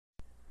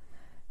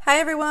Hi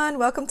everyone,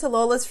 welcome to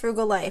Lola's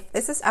Frugal Life.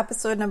 This is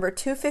episode number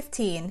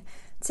 215.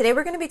 Today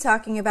we're going to be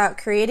talking about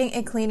creating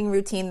a cleaning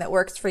routine that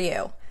works for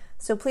you.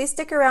 So please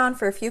stick around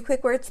for a few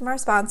quick words from our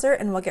sponsor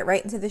and we'll get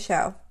right into the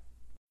show.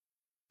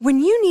 When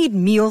you need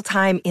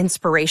mealtime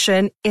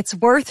inspiration, it's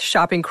worth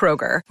shopping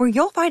Kroger, where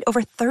you'll find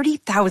over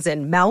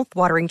 30,000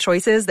 mouth-watering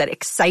choices that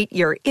excite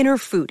your inner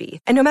foodie.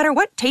 And no matter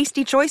what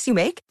tasty choice you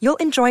make, you'll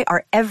enjoy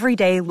our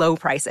everyday low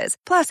prices,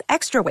 plus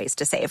extra ways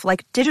to save,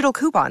 like digital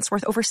coupons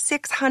worth over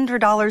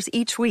 $600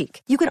 each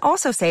week. You can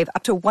also save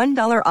up to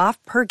 $1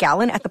 off per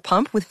gallon at the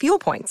pump with fuel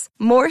points.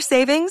 More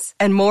savings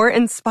and more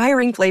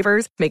inspiring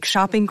flavors make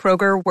shopping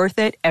Kroger worth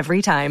it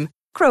every time.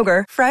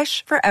 Kroger,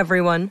 fresh for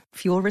everyone.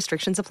 Fuel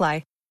restrictions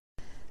apply.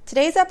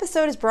 Today's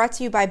episode is brought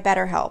to you by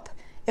BetterHelp.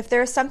 If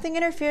there is something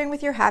interfering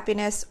with your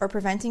happiness or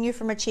preventing you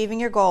from achieving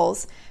your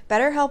goals,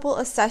 BetterHelp will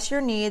assess your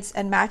needs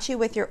and match you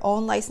with your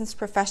own licensed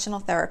professional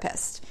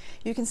therapist.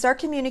 You can start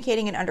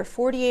communicating in under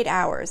 48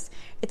 hours.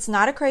 It's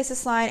not a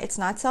crisis line, it's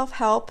not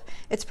self-help,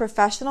 it's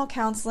professional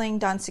counseling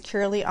done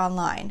securely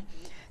online.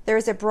 There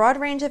is a broad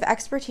range of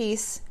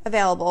expertise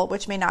available,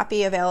 which may not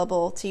be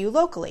available to you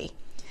locally.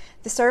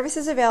 The service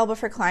is available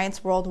for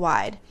clients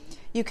worldwide.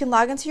 You can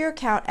log into your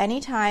account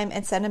anytime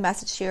and send a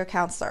message to your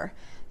counselor.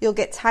 You'll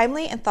get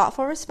timely and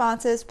thoughtful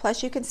responses,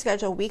 plus you can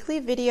schedule weekly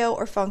video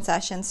or phone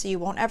sessions so you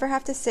won't ever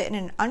have to sit in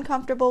an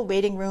uncomfortable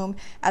waiting room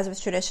as with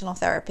traditional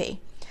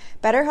therapy.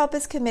 BetterHelp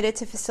is committed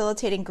to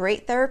facilitating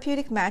great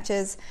therapeutic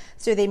matches,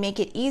 so they make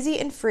it easy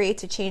and free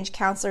to change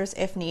counselors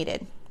if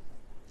needed.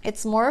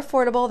 It's more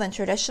affordable than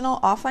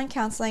traditional offline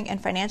counseling,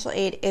 and financial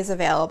aid is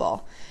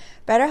available.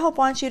 BetterHelp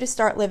wants you to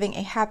start living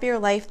a happier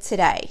life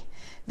today.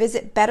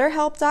 Visit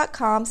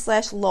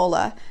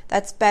betterhelp.com/Lola,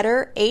 that's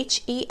better,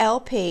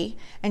 H-E-L-P,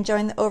 and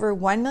join the over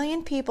 1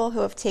 million people who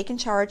have taken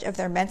charge of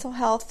their mental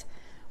health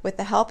with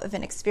the help of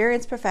an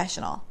experienced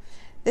professional.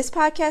 This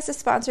podcast is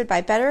sponsored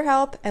by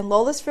BetterHelp, and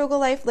Lola's Frugal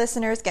Life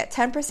listeners get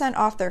 10%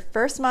 off their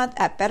first month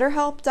at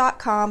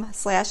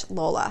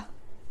betterhelp.com/Lola.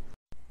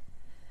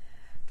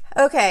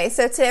 Okay,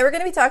 so today we're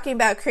going to be talking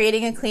about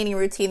creating a cleaning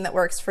routine that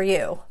works for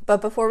you. But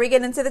before we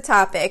get into the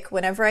topic,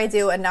 whenever I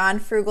do a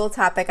non-frugal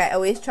topic, I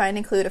always try and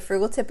include a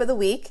frugal tip of the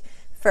week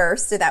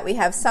first so that we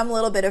have some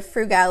little bit of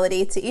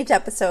frugality to each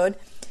episode.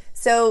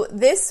 So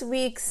this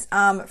week's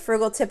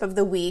frugal tip of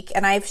the week,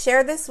 and I've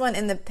shared this one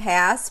in the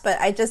past, but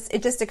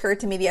it just occurred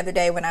to me the other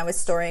day when I was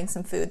storing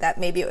some food that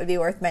maybe it would be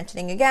worth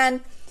mentioning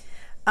again.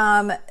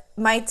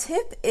 My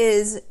tip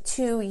is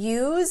to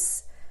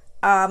use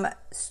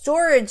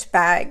storage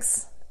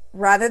bags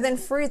rather than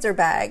freezer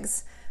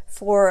bags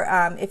for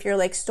if you're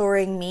like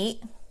storing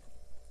meat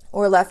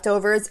or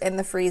leftovers in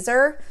the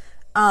freezer,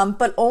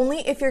 but only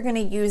if you're going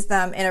to use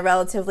them in a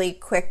relatively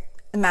quick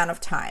amount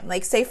of time.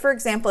 Like say, for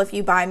example, if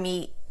you buy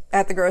meat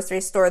at the grocery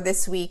store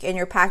this week and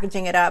you're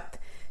packaging it up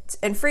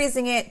and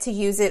freezing it to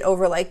use it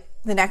over like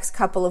the next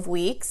couple of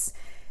weeks,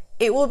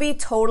 it will be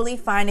totally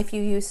fine if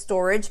you use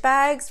storage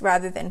bags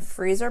rather than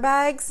freezer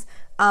bags.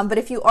 But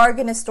if you are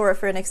going to store it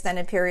for an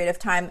extended period of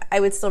time, I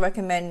would still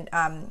recommend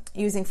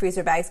using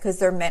freezer bags because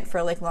they're meant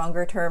for like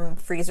longer term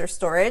freezer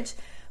storage.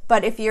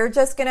 But if you're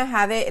just going to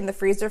have it in the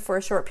freezer for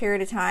a short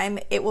period of time,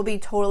 it will be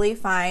totally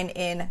fine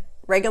in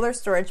regular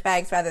storage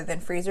bags rather than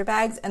freezer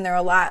bags, and they're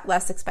a lot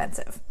less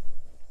expensive.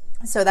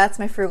 So that's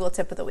my frugal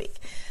tip of the week.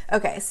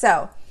 Okay,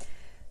 so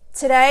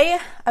today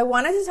I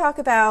wanted to talk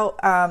about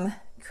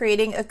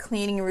creating a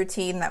cleaning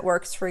routine that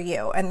works for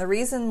you. And the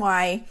reason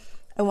why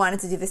I wanted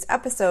to do this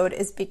episode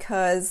is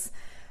because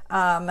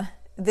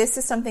this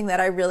is something that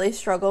I really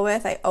struggle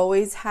with. I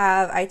always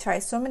have. I try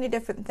so many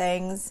different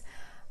things.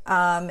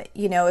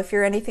 If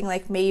you're anything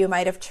like me, you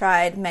might have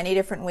tried many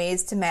different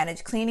ways to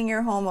manage cleaning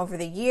your home over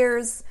the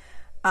years.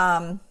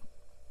 And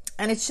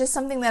it's just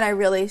something that I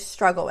really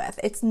struggle with.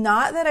 It's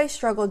not that I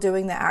struggle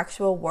doing the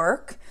actual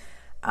work.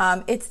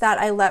 It's that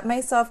I let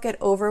myself get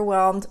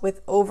overwhelmed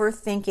with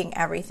overthinking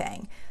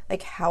everything.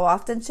 Like, how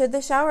often should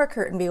the shower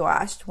curtain be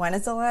washed? When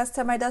is the last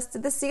time I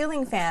dusted the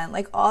ceiling fan?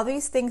 Like, all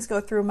these things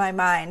go through my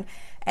mind,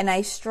 and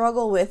I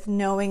struggle with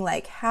knowing,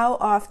 like, how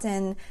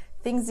often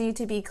things need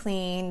to be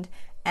cleaned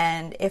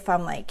and if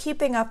I'm, like,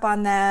 keeping up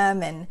on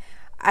them. And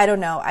I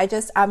don't know.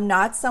 I'm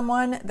not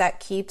someone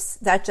that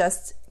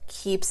just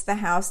keeps the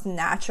house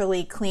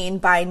naturally clean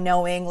by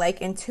knowing,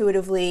 like,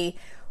 intuitively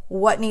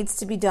what needs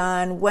to be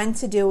done, when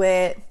to do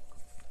it.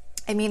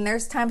 I mean,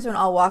 there's times when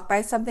I'll walk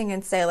by something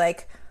and say,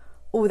 like,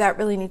 oh, that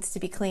really needs to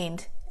be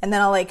cleaned. And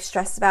then I'll like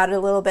stress about it a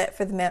little bit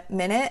for the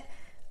minute,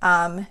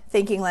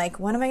 thinking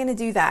like, when am I going to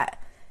do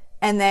that?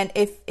 And then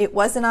if it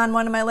wasn't on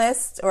one of my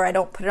lists or I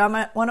don't put it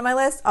on one of my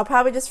lists, I'll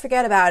probably just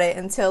forget about it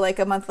until like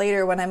a month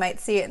later when I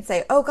might see it and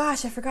say, oh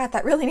gosh, I forgot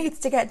that really needs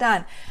to get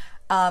done.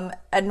 Not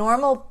a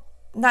normal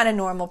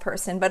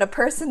person, but a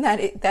person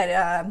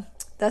that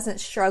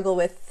doesn't struggle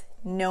with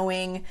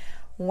knowing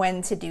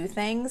when to do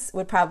things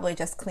would probably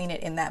just clean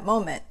it in that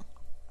moment.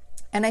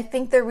 And I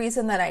think the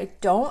reason that I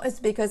don't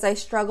is because I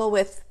struggle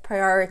with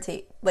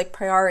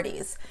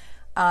priorities.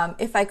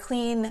 If I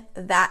clean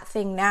that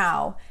thing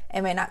now,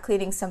 am I not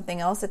cleaning something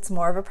else that's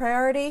more of a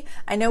priority?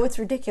 I know it's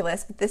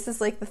ridiculous, but this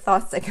is like the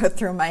thoughts that go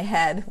through my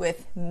head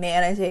with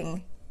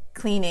managing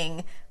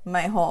cleaning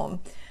my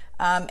home.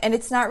 And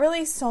it's not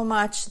really so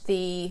much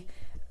the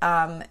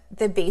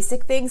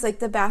basic things, like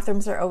the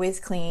bathrooms are always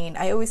clean.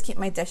 I always keep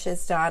my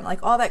dishes done,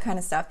 like all that kind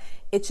of stuff.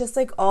 It's just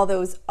like all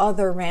those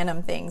other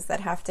random things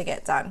that have to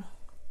get done.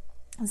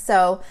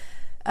 So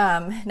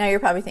now you're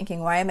probably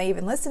thinking, why am I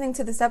even listening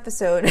to this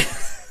episode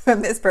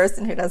from this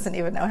person who doesn't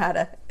even know how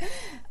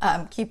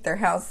to keep their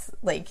house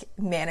like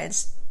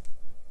managed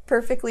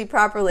perfectly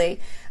properly?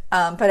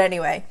 But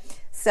anyway,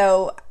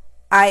 so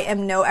I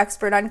am no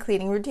expert on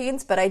cleaning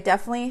routines, but I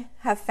definitely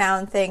have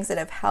found things that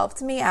have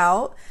helped me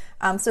out.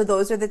 So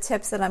those are the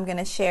tips that I'm going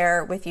to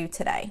share with you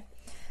today.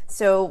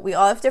 So we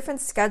all have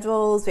different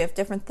schedules. We have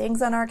different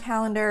things on our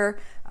calendar.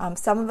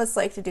 Some of us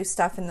like to do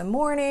stuff in the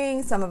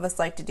morning. Some of us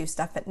like to do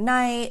stuff at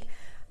night.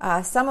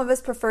 Some of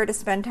us prefer to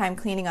spend time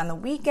cleaning on the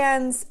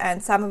weekends,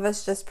 and some of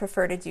us just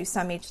prefer to do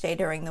some each day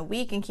during the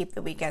week and keep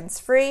the weekends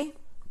free.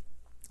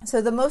 So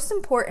the most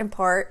important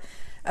part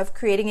of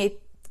creating a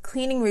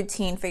cleaning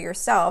routine for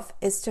yourself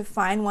is to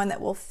find one that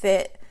will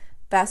fit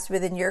best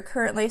within your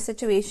current life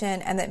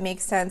situation and that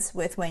makes sense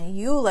with when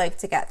you like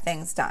to get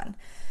things done.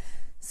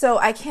 So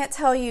I can't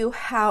tell you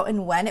how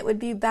and when it would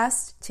be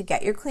best to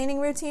get your cleaning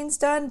routines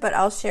done, but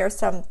I'll share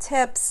some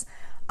tips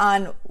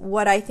on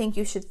what I think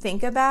you should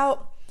think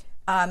about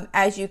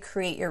as you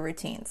create your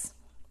routines.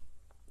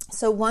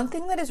 So one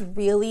thing that has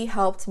really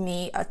helped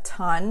me a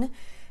ton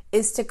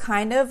is to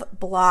kind of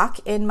block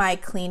in my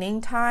cleaning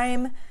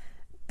time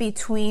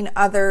between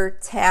other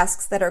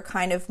tasks that are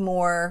kind of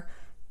more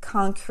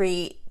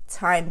concrete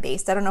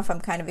time-based. I don't know if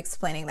I'm kind of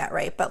explaining that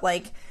right, but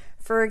like,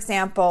 for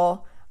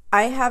example,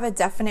 I have a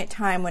definite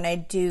time when I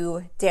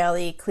do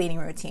daily cleaning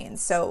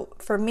routines. So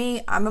for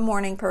me, I'm a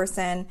morning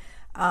person.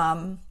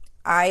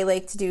 I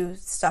like to do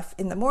stuff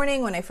in the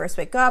morning when I first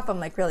wake up. I'm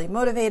like really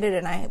motivated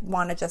and I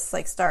want to just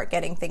like start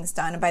getting things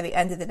done. And by the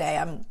end of the day,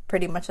 I'm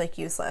pretty much like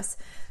useless.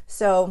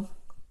 So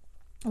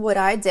what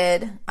I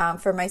did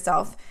for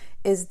myself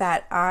is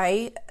that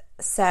I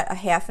set a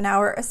half an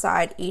hour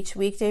aside each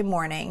weekday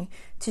morning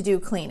to do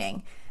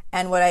cleaning.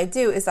 And what I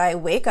do is I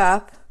wake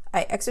up,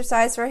 I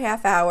exercise for a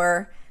half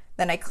hour,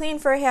 then I clean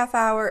for a half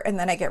hour, and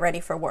then I get ready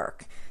for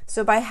work.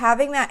 So by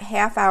having that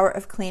half hour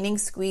of cleaning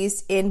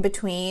squeezed in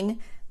between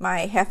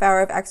my half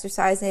hour of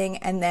exercising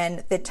and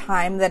then the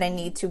time that I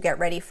need to get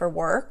ready for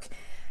work,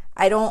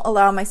 I don't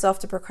allow myself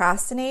to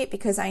procrastinate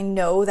because I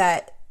know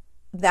that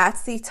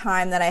that's the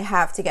time that I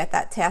have to get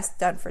that task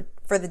done for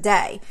the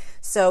day.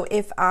 So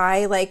if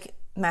I like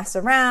mess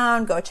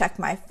around, go check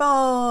my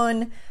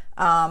phone,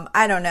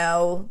 I don't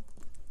know,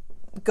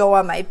 go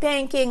on my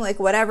banking, like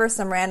whatever,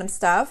 some random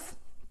stuff,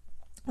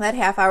 that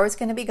half hour is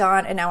going to be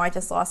gone and now I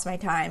just lost my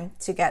time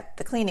to get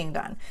the cleaning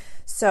done.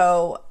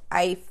 So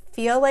I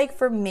feel like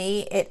for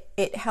me,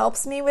 it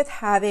helps me with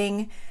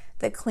having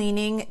the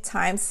cleaning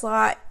time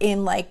slot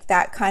in like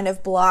that kind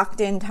of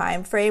blocked in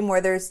time frame where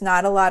there's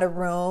not a lot of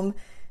room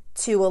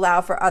to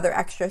allow for other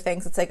extra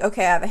things. It's like,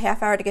 okay, I have a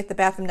half hour to get the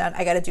bathroom done.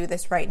 I got to do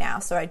this right now.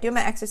 So I do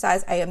my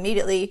exercise. I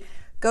immediately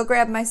go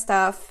grab my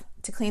stuff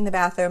to clean the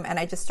bathroom and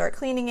I just start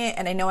cleaning it.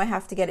 And I know I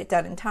have to get it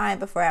done in time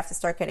before I have to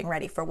start getting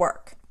ready for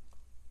work.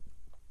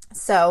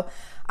 So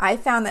I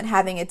found that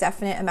having a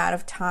definite amount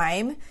of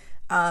time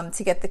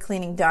to get the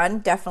cleaning done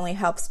definitely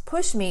helps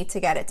push me to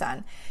get it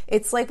done.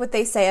 It's like what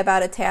they say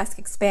about a task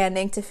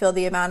expanding to fill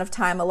the amount of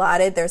time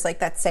allotted. There's like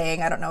that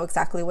saying, I don't know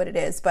exactly what it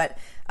is, but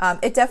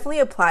it definitely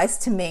applies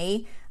to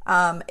me.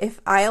 If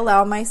I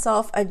allow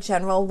myself a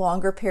general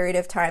longer period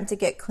of time to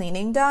get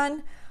cleaning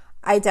done,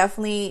 I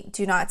definitely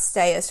do not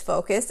stay as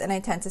focused and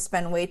I tend to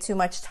spend way too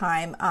much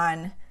time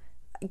on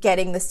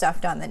getting the stuff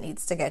done that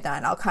needs to get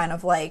done. I'll kind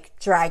of like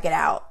drag it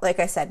out. Like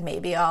I said,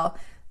 maybe I'll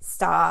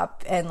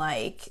stop and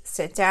like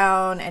sit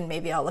down and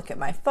maybe I'll look at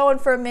my phone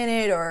for a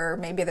minute, or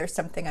maybe there's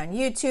something on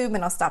YouTube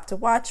and I'll stop to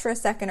watch for a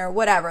second or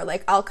whatever.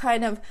 Like I'll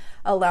kind of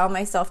allow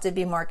myself to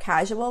be more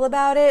casual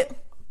about it,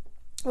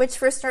 which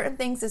for certain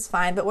things is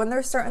fine. But when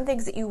there's certain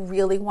things that you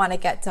really want to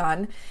get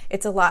done,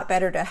 it's a lot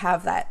better to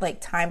have that like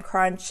time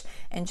crunch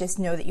and just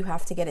know that you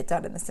have to get it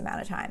done in this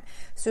amount of time.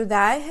 So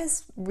that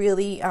has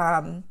really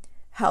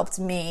helped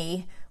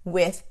me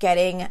with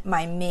getting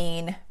my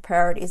main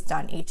priorities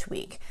done each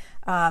week.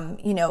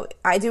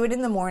 I do it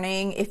in the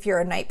morning. If you're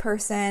a night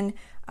person,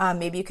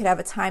 maybe you could have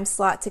a time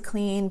slot to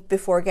clean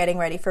before getting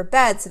ready for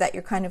bed so that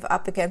you're kind of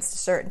up against a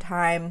certain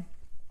time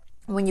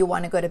when you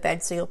want to go to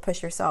bed, so you'll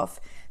push yourself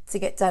to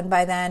get done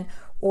by then.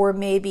 Or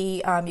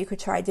maybe you could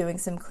try doing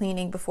some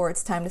cleaning before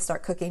it's time to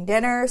start cooking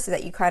dinner so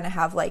that you kind of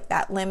have like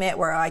that limit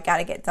where I got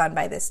to get done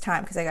by this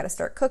time because I got to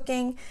start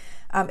cooking.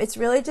 It's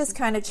really just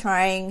kind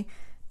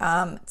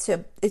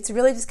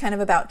of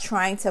about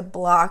trying to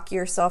block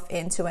yourself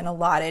into an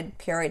allotted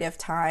period of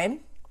time.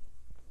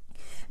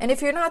 And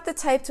if you're not the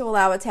type to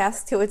allow a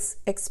task to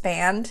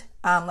expand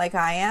like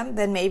I am,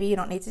 then maybe you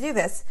don't need to do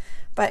this.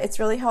 But it's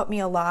really helped me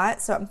a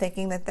lot. So I'm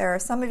thinking that there are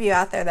some of you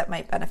out there that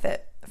might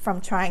benefit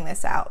from trying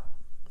this out.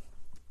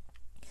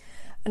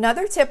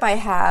 Another tip I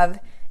have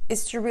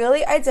is to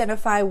really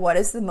identify what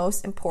is the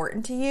most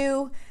important to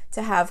you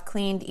to have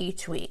cleaned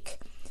each week.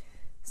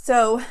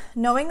 So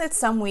knowing that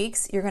some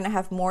weeks you're going to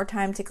have more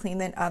time to clean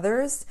than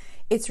others,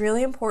 it's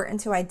really important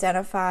to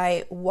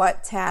identify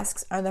what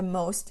tasks are the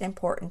most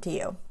important to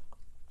you.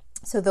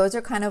 So those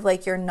are kind of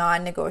like your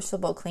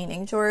non-negotiable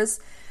cleaning chores.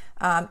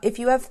 If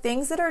you have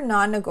things that are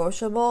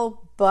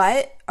non-negotiable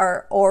but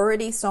are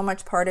already so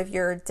much part of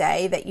your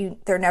day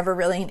that they're never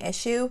really an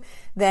issue,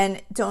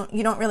 then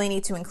you don't really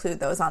need to include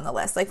those on the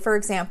list. Like for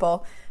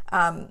example,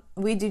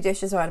 we do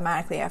dishes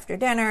automatically after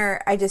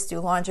dinner. I just do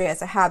laundry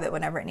as a habit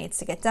whenever it needs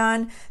to get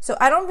done. So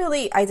I don't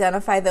really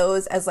identify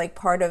those as like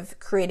part of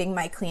creating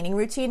my cleaning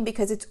routine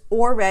because it's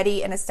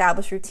already an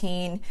established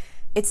routine.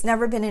 It's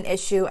never been an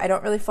issue. I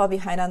don't really fall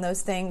behind on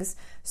those things.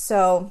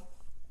 So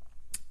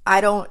I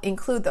don't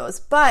include those.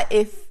 But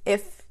if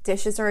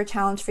dishes are a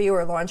challenge for you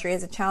or laundry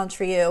is a challenge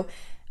for you,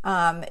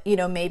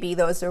 maybe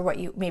those are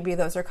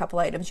a couple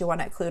items you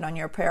want to include on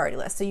your priority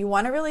list. So you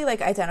want to really like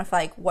identify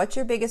like what's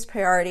your biggest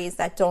priorities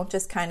that don't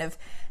just kind of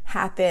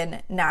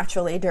happen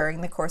naturally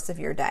during the course of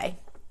your day.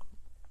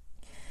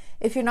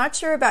 If you're not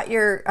sure about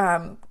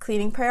your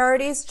cleaning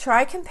priorities,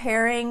 try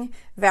comparing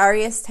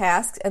various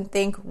tasks and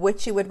think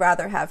which you would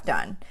rather have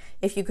done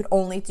if you could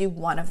only do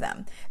one of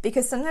them.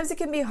 Because sometimes it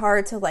can be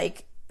hard to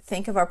like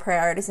think of our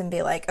priorities and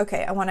be like,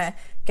 okay, I want to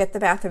get the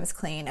bathrooms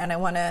clean and I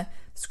want to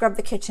scrub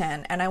the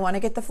kitchen and I want to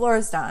get the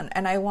floors done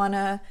and I want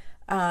to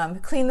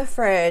clean the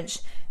fridge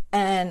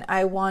and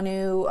I want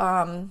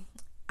to,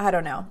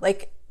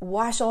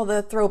 wash all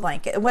the throw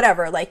blanket,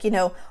 whatever,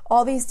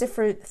 all these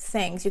different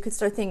things. You could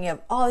start thinking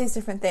of all these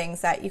different things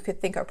that you could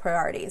think are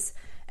priorities.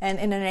 And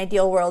in an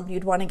ideal world,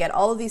 you'd want to get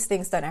all of these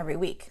things done every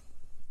week.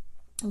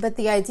 But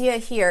the idea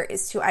here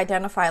is to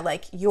identify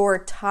like your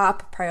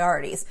top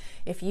priorities.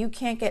 If you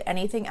can't get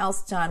anything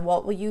else done,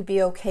 what will you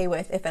be okay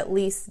with if at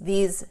least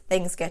these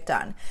things get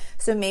done?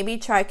 So maybe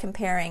try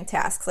comparing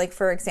tasks. Like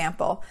for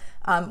example,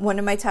 one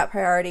of my top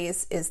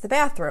priorities is the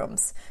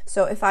bathrooms.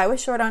 So if I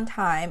was short on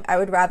time, I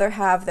would rather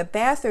have the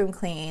bathroom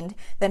cleaned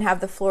than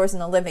have the floors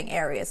in the living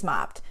areas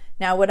mopped.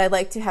 Now, would I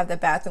like to have the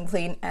bathroom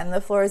cleaned and the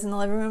floors in the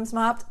living rooms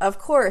mopped? Of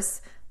course.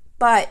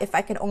 But if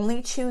I could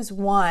only choose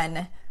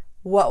one,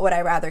 what would I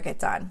rather get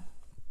done?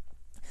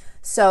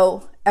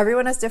 So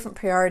everyone has different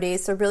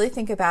priorities. So really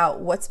think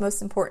about what's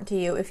most important to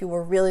you if you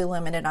were really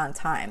limited on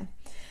time.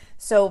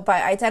 So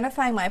by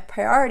identifying my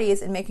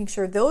priorities and making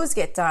sure those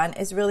get done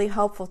is really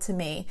helpful to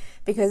me,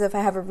 because if I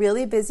have a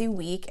really busy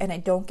week and I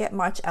don't get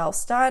much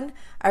else done,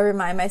 I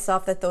remind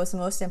myself that those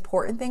most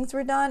important things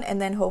were done,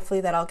 and then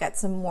hopefully that I'll get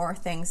some more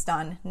things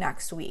done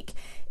next week.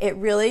 It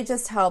really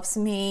just helps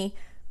me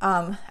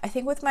I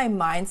think with my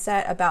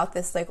mindset about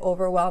this like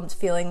overwhelmed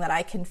feeling that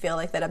I can feel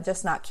like that I'm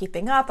just not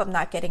keeping up, I'm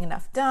not getting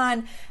enough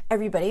done,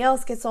 everybody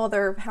else gets all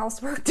their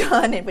housework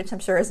done, which I'm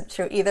sure isn't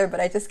true either,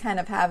 but I just kind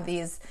of have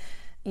these,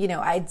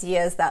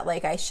 ideas that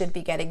like I should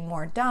be getting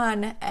more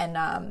done and,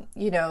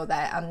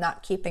 that I'm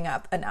not keeping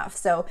up enough.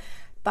 So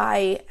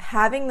by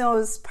having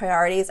those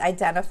priorities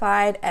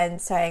identified and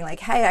saying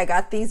like, hey, I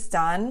got these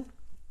done,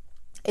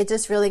 it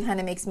just really kind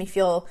of makes me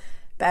feel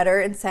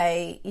better and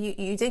say,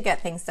 you did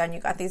get things done.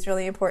 You got these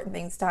really important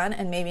things done,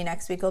 and maybe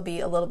next week will be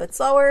a little bit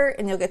slower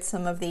and you'll get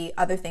some of the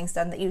other things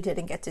done that you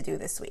didn't get to do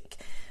this week.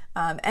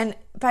 And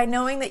by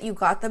knowing that you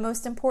got the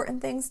most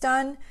important things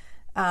done,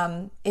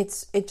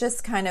 it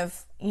just kind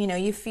of,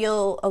 you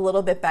feel a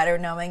little bit better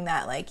knowing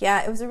that like,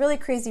 yeah, it was a really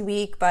crazy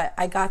week, but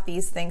I got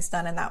these things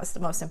done and that was the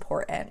most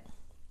important.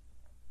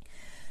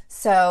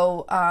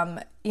 So,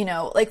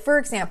 like for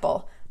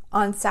example,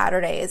 on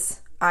Saturdays,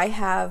 I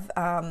have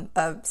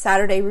a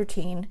Saturday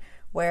routine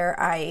where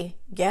I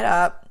get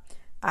up,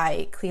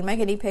 I clean my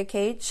guinea pig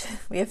cage.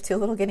 We have 2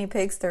 little guinea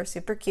pigs. They're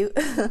super cute.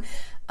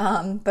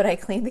 But I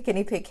clean the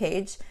guinea pig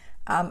cage.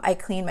 I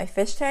clean my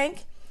fish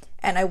tank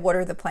and I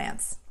water the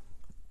plants.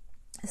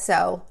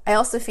 So I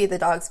also feed the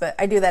dogs, but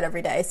I do that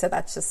every day. So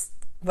that's just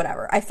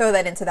whatever. I throw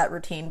that into that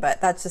routine, but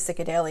that's just like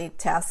a daily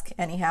task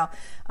anyhow.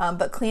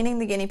 But cleaning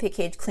the guinea pig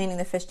cage, cleaning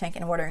the fish tank,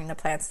 and watering the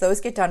plants, those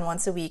get done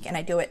once a week, and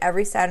I do it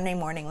every Saturday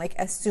morning, like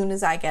as soon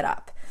as I get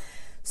up.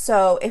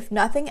 So if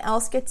nothing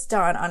else gets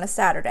done on a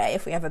Saturday,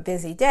 if we have a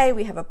busy day,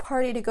 we have a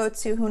party to go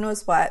to, who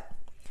knows what,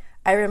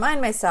 I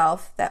remind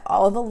myself that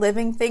all the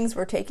living things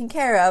were taken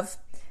care of,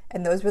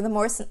 and those were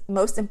the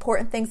most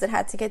important things that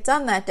had to get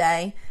done that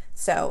day.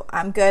 So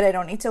I'm good. I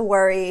don't need to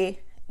worry.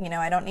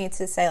 I don't need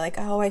to say like,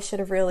 oh, I should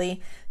have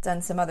really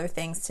done some other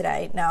things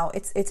today. No,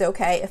 it's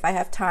okay if I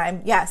have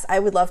time. Yes, I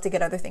would love to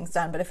get other things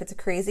done, but if it's a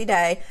crazy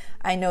day,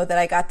 I know that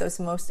I got those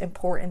most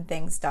important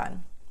things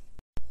done.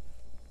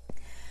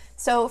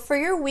 So for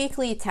your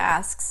weekly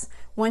tasks,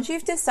 once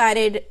you've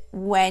decided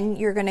when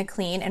you're going to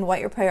clean and what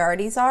your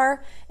priorities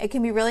are, it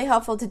can be really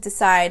helpful to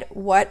decide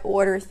what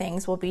order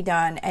things will be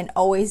done and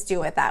always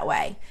do it that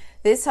way.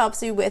 This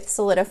helps you with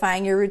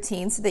solidifying your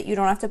routine so that you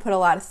don't have to put a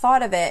lot of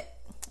thought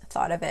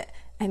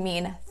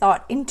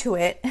into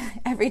it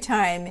every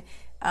time,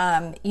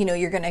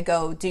 you're going to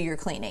go do your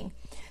cleaning.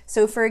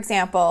 So for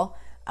example,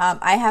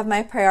 I have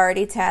my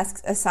priority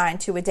tasks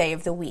assigned to a day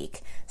of the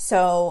week.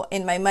 So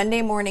in my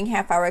Monday morning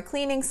half-hour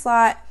cleaning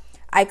slot,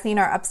 I clean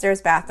our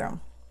upstairs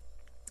bathroom.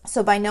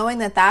 So by knowing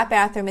that that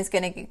bathroom is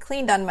going to get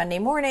cleaned on Monday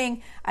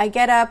morning, I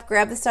get up,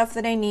 grab the stuff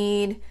that I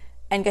need,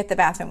 and get the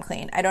bathroom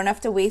clean. I don't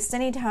have to waste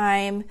any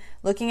time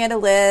looking at a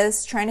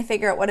list, trying to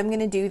figure out what I'm going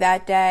to do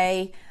that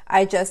day.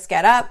 I just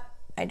get up,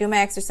 I do my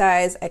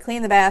exercise, I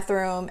clean the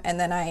bathroom, and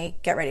then I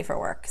get ready for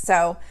work.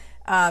 So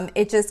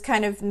it just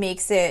kind of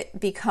makes it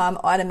become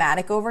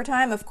automatic over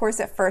time. Of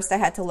course, at first I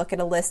had to look at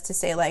a list to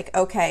say like,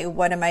 okay,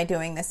 what am I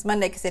doing this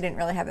Monday? Because I didn't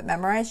really have it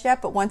memorized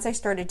yet. But once I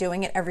started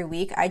doing it every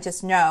week, I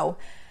just know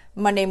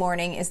Monday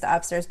morning is the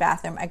upstairs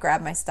bathroom. I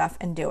grab my stuff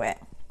and do it.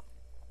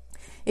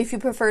 If you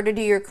prefer to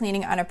do your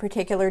cleaning on a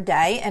particular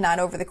day and not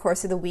over the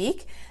course of the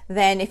week,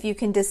 then if you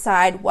can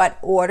decide what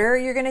order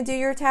you're going to do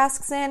your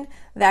tasks in,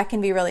 that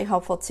can be really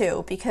helpful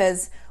too.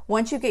 Because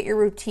once you get your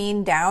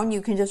routine down,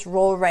 you can just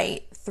roll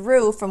right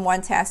through from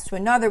one task to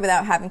another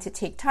without having to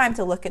take time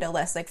to look at a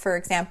list. Like for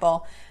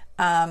example,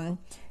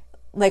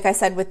 like I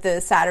said with the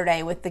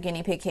Saturday with the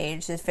guinea pig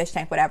cage, the fish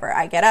tank, whatever,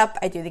 I get up,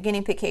 I do the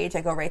guinea pig cage, I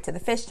go right to the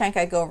fish tank,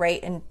 I go right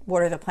and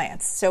water the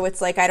plants. So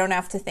it's like I don't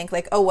have to think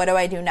like, oh, what do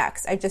I do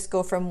next? I just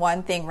go from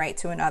one thing right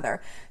to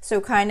another.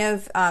 So kind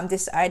of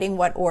deciding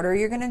what order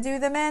you're going to do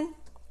them in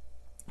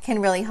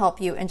can really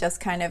help you in just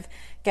kind of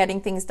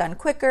getting things done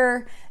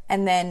quicker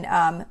and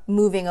then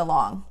moving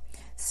along.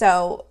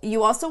 So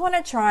you also want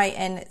to try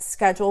and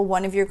schedule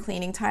one of your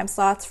cleaning time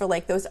slots for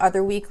like those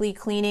other weekly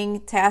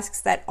cleaning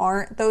tasks that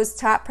aren't those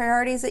top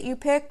priorities that you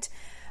picked,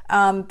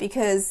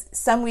 because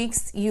some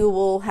weeks you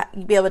will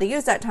be able to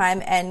use that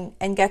time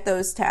and get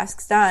those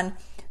tasks done.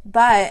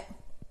 But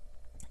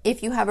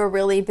if you have a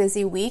really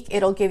busy week,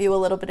 it'll give you a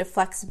little bit of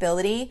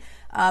flexibility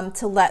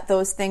to let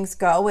those things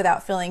go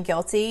without feeling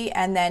guilty.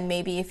 And then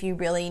maybe if you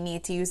really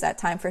need to use that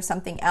time for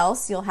something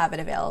else, you'll have it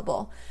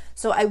available.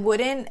 So I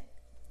wouldn't,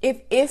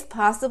 if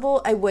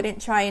possible, I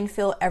wouldn't try and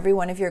fill every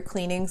one of your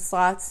cleaning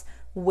slots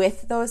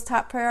with those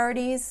top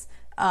priorities,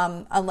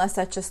 unless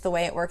that's just the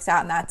way it works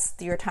out and that's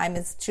your time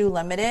is too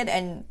limited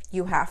and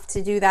you have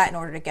to do that in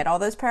order to get all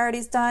those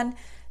priorities done,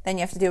 then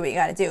you have to do what you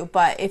got to do.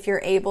 But if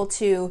you're able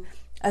to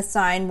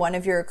assign one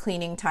of your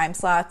cleaning time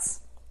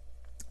slots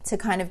to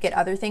kind of get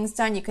other things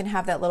done, you can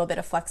have that little bit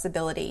of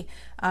flexibility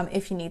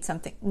if you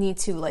need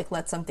to like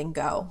let something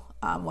go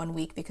one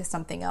week because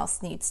something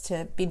else needs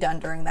to be done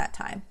during that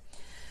time.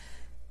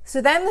 So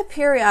then the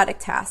periodic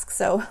tasks.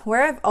 So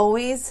where I've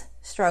always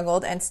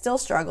struggled and still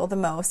struggle the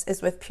most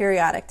is with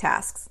periodic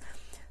tasks.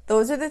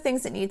 Those are the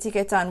things that need to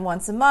get done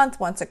once a month,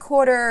 once a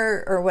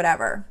quarter, or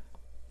whatever.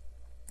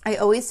 I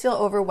always feel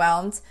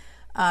overwhelmed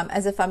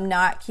as if I'm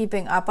not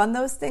keeping up on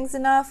those things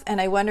enough.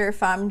 And I wonder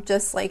if I'm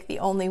just like the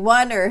only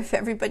one or if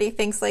everybody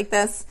thinks like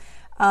this.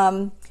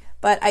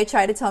 But I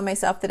try to tell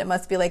myself that it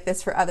must be like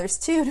this for others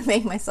too to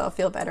make myself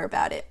feel better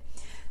about it.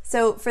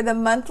 So for the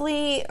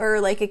monthly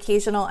or like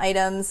occasional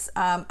items,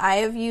 I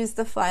have used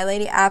the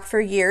FlyLady app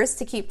for years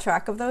to keep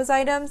track of those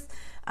items.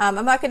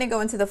 I'm not going to go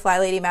into the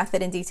FlyLady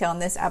method in detail in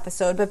this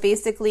episode, but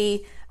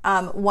basically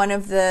one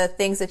of the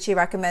things that she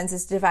recommends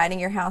is dividing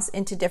your house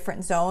into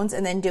different zones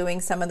and then doing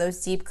some of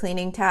those deep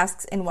cleaning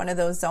tasks in one of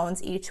those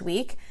zones each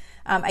week.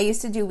 I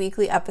used to do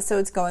weekly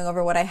episodes going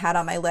over what I had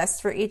on my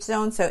list for each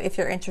zone. So if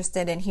you're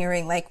interested in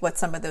hearing like what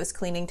some of those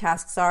cleaning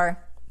tasks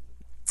are,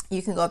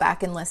 you can go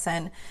back and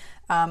listen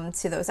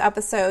to those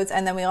episodes.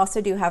 And then we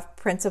also do have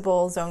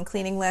printable zone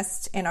cleaning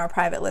lists in our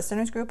private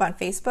listeners group on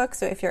Facebook.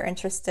 So if you're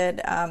interested,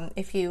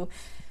 if you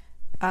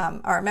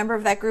are a member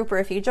of that group or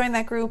if you join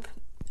that group,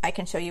 I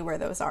can show you where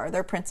those are.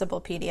 They're printable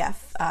PDF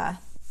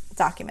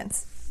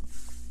documents.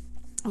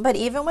 But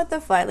even with the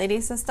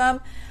FlyLady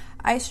system,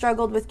 I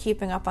struggled with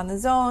keeping up on the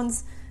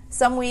zones.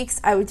 Some weeks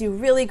I would do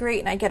really great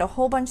and I'd get a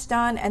whole bunch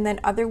done, and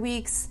then other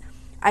weeks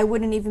I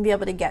wouldn't even be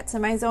able to get to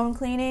my zone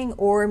cleaning,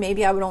 or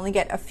maybe I would only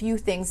get a few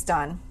things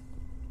done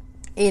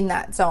in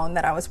that zone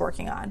that I was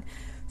working on.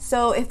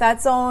 So if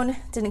that zone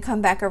didn't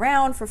come back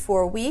around for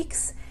 4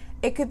 weeks,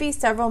 it could be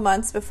several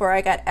months before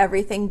I got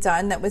everything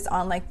done that was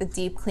on like the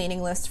deep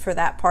cleaning list for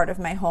that part of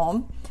my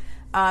home.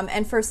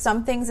 And for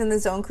some things in the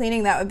zone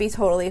cleaning, that would be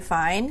totally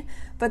fine.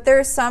 But there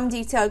are some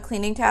detailed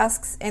cleaning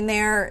tasks in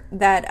there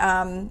that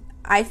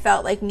I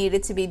felt like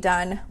needed to be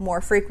done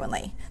more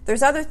frequently.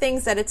 There's other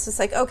things that it's just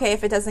like, okay,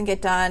 if it doesn't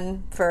get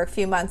done for a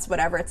few months,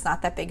 whatever, it's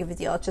not that big of a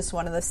deal. It's just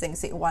one of those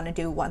things that you want to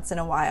do once in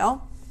a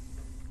while.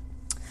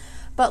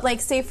 But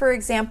like, say for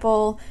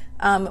example,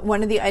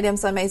 one of the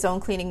items on my zone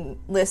cleaning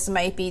list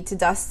might be to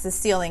dust the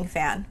ceiling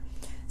fan.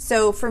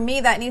 So for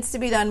me, that needs to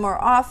be done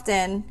more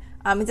often.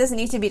 It doesn't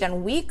need to be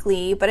done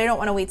weekly, but I don't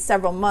want to wait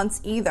several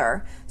months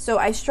either. So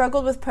I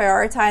struggled with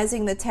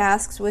prioritizing the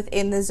tasks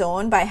within the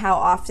zone by how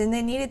often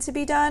they needed to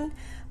be done.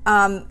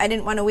 I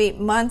didn't want to wait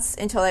months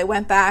until I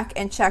went back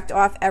and checked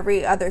off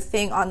every other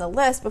thing on the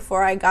list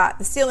before I got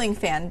the ceiling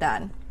fan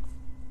done.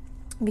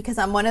 Because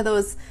I'm one of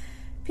those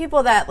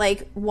people that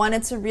like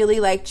wanted to really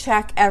like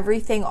check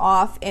everything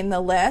off in the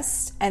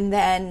list and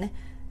then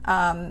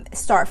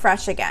start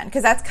fresh again,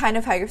 because that's kind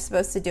of how you're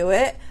supposed to do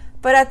it.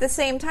 But at the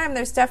same time,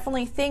 there's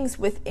definitely things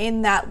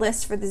within that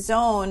list for the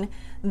zone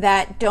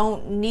that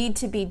don't need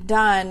to be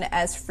done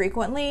as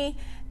frequently.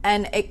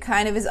 And it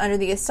kind of is under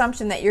the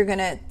assumption that you're going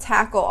to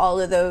tackle all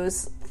of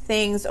those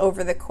things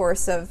over the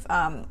course of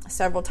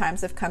several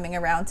times of coming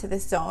around to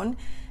this zone.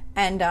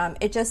 And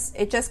I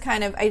just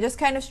kind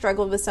of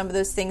struggled with some of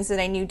those things that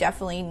I knew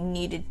definitely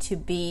needed to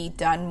be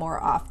done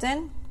more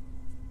often.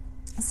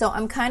 So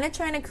I'm kind of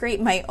trying to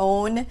create my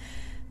own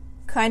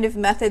kind of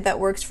method that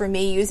works for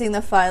me, using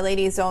the Fly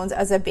Lady zones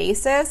as a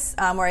basis,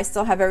 where I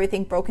still have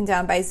everything broken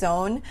down by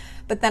zone.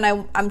 But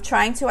then I'm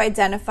trying to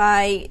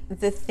identify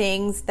the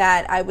things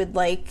that I would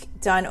like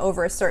done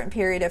over a certain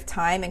period of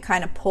time and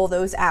kind of pull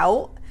those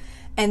out,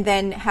 and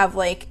then have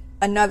like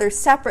another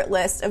separate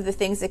list of the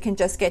things that can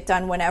just get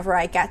done whenever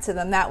I get to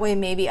them. That way,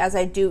 maybe as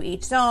I do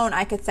each zone,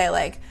 I could say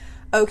like,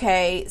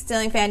 okay,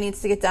 ceiling fan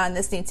needs to get done,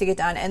 this needs to get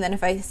done, and then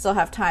if I still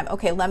have time,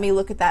 okay, let me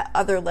look at that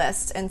other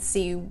list and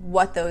see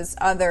what those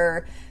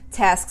other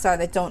tasks are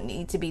that don't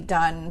need to be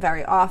done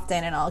very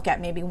often, and I'll get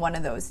maybe one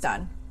of those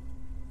done.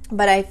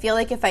 But I feel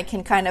like if I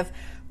can kind of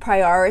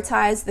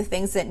prioritize the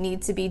things that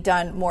need to be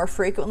done more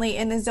frequently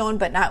in the zone,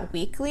 but not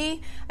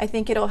weekly, I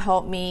think it'll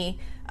help me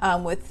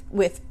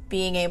with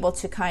being able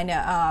to kind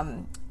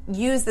of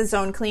use the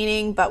zone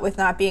cleaning, but with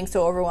not being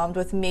so overwhelmed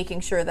with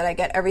making sure that I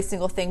get every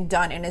single thing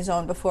done in a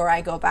zone before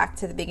I go back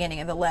to the beginning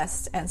of the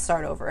list and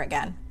start over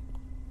again.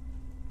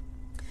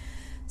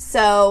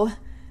 So,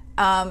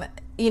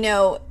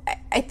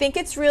 I think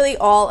it's really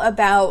all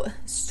about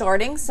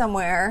starting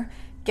somewhere,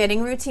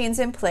 getting routines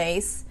in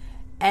place,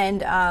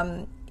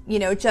 and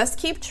just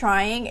keep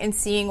trying and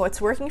seeing what's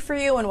working for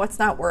you and what's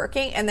not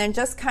working, and then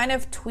just kind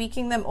of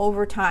tweaking them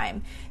over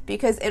time,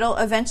 because it'll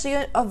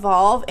eventually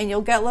evolve and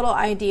you'll get little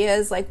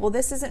ideas like, well,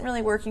 this isn't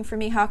really working for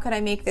me. How could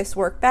I make this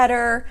work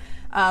better?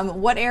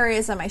 What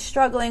areas am I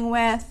struggling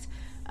with?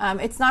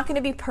 It's not going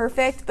to be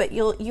perfect, but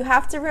you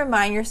have to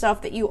remind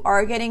yourself that you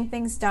are getting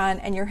things done,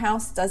 and your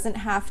house doesn't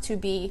have to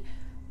be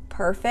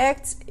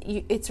perfect.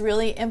 It's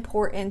really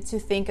important to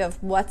think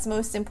of what's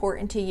most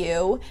important to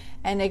you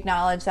and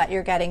acknowledge that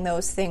you're getting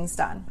those things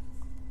done.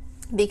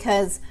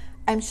 Because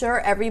I'm sure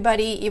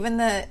everybody, even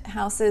the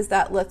houses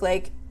that look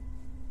like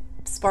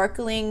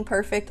sparkling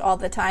perfect all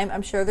the time,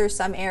 I'm sure there's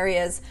some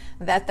areas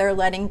that they're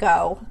letting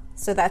go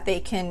so that they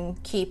can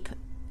keep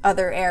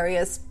other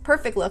areas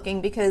perfect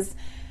looking, because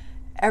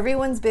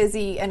everyone's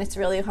busy and it's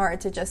really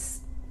hard to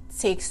just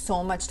take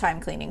so much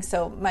time cleaning.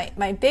 So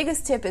my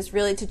biggest tip is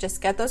really to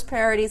just get those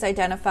priorities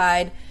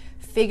identified,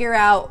 figure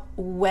out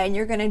when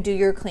you're going to do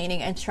your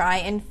cleaning, and try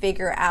and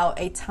figure out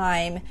a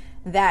time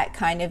that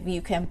kind of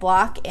you can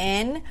block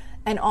in.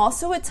 And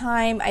also a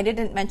time, I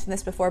didn't mention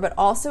this before, but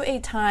also a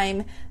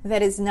time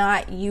that is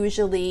not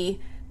usually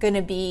going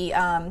to be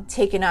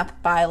taken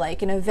up by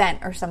like an event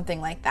or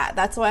something like that.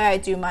 That's why I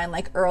do mine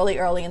like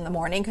early in the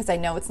morning, because I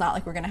know it's not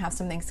like we're going to have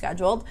something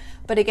scheduled.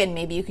 But again,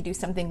 maybe you could do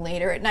something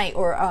later at night,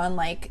 or on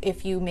like,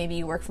 if you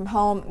work from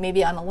home,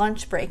 maybe on a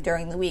lunch break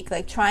during the week.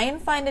 Like, try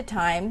and find a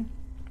time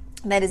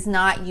that is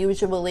not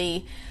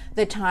usually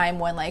the time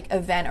when like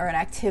event or an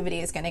activity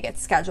is going to get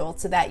scheduled,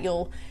 so that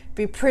you'll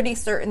be pretty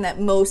certain that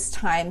most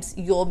times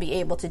you'll be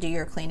able to do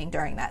your cleaning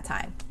during that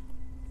time.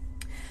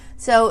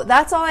 So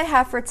that's all I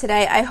have for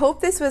today. I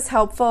hope this was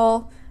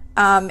helpful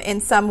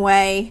in some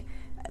way.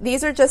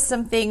 These are just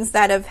some things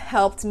that have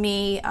helped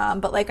me,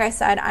 but like I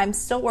said, I'm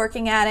still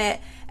working at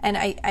it, and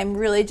I'm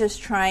really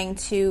just trying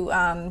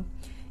to,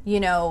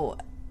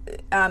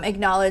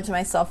 acknowledge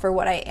myself for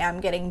what I am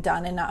getting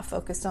done and not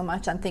focus so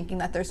much on thinking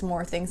that there's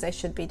more things I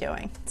should be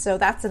doing. So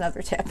that's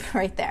another tip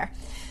right there.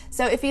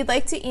 So if you'd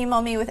like to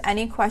email me with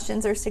any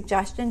questions or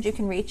suggestions, you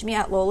can reach me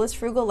at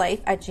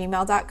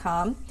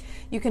lolasfrugallife@gmail.com.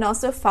 You can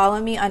also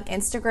follow me on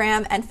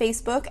Instagram and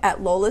Facebook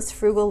at Lola's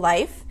Frugal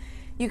Life.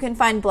 You can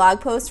find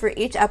blog posts for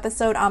each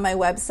episode on my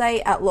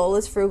website at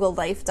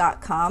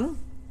lolasfrugallife.com.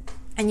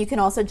 And you can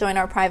also join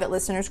our private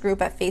listeners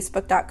group at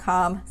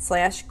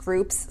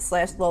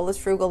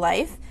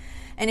facebook.com/groups/lolasfrugallife.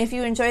 And if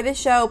you enjoy the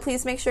show,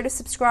 please make sure to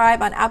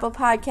subscribe on Apple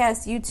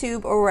Podcasts,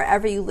 YouTube, or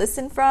wherever you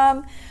listen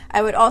from.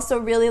 I would also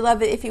really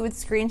love it if you would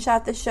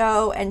screenshot the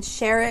show and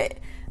share it,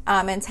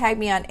 and tag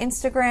me on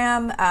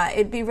Instagram.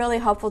 It'd be really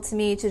helpful to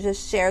me to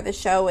just share the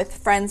show with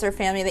friends or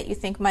family that you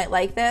think might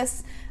like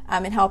this,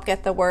 and help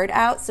get the word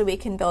out so we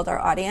can build our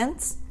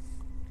audience.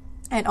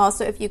 And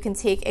also, if you can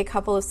take a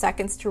couple of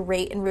seconds to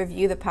rate and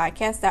review the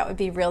podcast, that would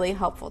be really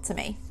helpful to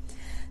me.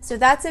 So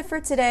that's it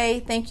for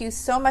today. Thank you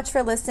so much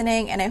for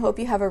listening, and I hope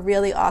you have a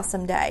really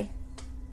awesome day.